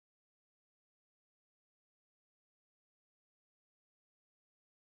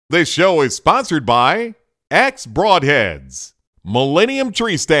This show is sponsored by Axe Broadheads, Millennium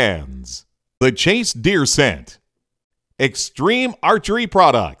Tree Stands, The Chase Deer Scent, Extreme Archery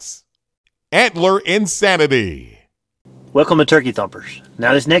Products, Antler Insanity. Welcome to Turkey Thumpers.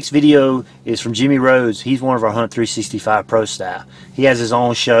 Now this next video is from Jimmy Rhodes. He's one of our Hunt 365 Pro staff. He has his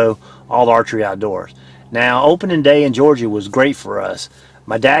own show, All Archery Outdoors. Now opening day in Georgia was great for us.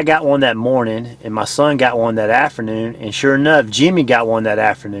 My dad got one that morning and my son got one that afternoon, and sure enough Jimmy got one that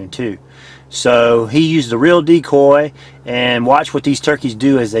afternoon too. So he used the real decoy, and watch what these turkeys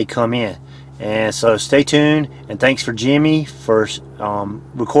do as they come in. And so stay tuned, and thanks for Jimmy for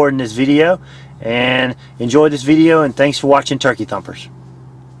recording this video, and enjoy this video, and thanks for watching Turkey Thumpers.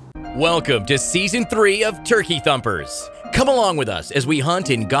 Welcome to Season 3 of Turkey Thumpers. Come along with us as we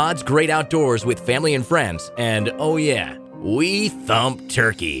hunt in God's great outdoors with family and friends, and oh yeah, we thump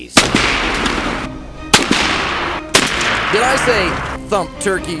turkeys. Did I say thump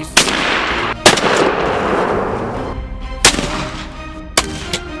turkeys?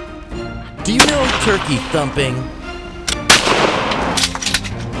 Do you know turkey thumping?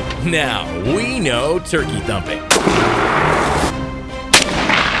 Now we know turkey thumping.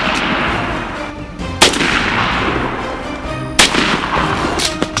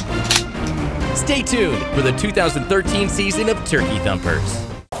 Stay tuned for the 2013 season of Turkey Thumpers.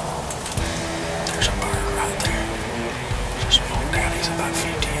 There's a bird right there. Just walked out. He's about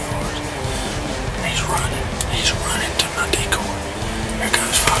 50 yards. And he's running. He's running to my decoy. Here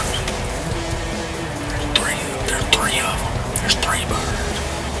goes folks. There's three of them. There's three birds.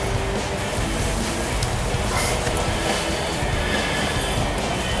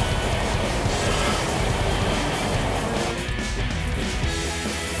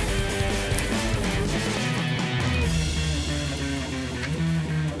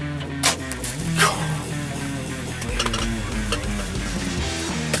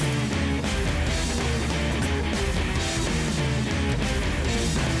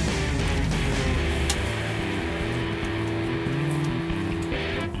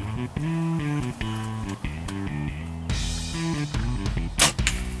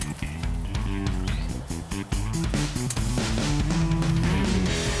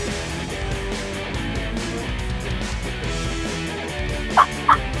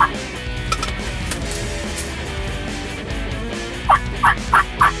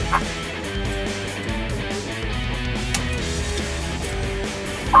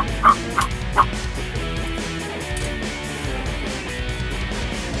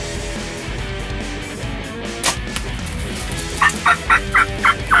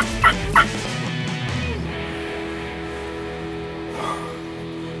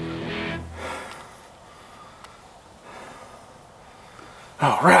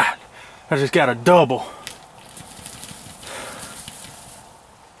 All right, I just got a double.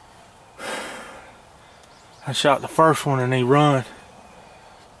 I shot the first one and he run.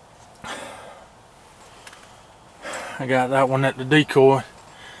 I got that one at the decoy.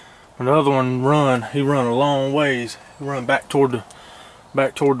 When the other one run, he run a long ways. He run back toward the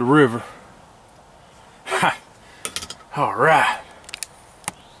river. Ha! All right.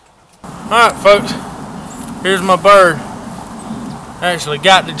 All right, folks. Here's my bird. Actually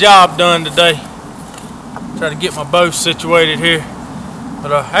got the job done today. Try to get my bow situated here,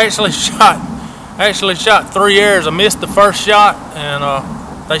 but I actually shot 3 arrows. I missed the first shot, and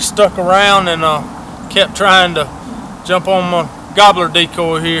they stuck around and kept trying to jump on my gobbler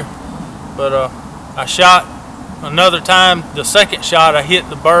decoy here. But I shot another time. The second shot I hit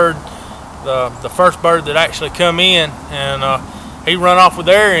the bird, the first bird that actually come in, and he run off with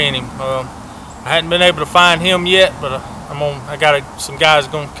air in him. I hadn't been able to find him yet, but I got some guys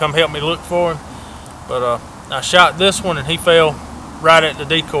gonna come help me look for him. But I shot this one and he fell right at the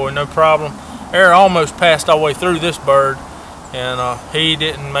decoy, no problem. Air almost passed all the way through this bird, and he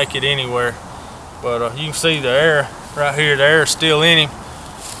didn't make it anywhere. But you can see the air right here. The air is still in him.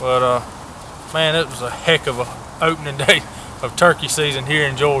 But man, it was a heck of a opening day of turkey season here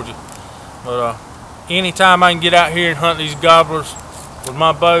in Georgia. But anytime I can get out here and hunt these gobblers with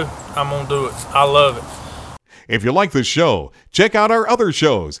my bow, I'm gonna do it. I love it. If you like this show, check out our other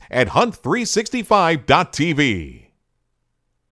shows at hunt365.tv.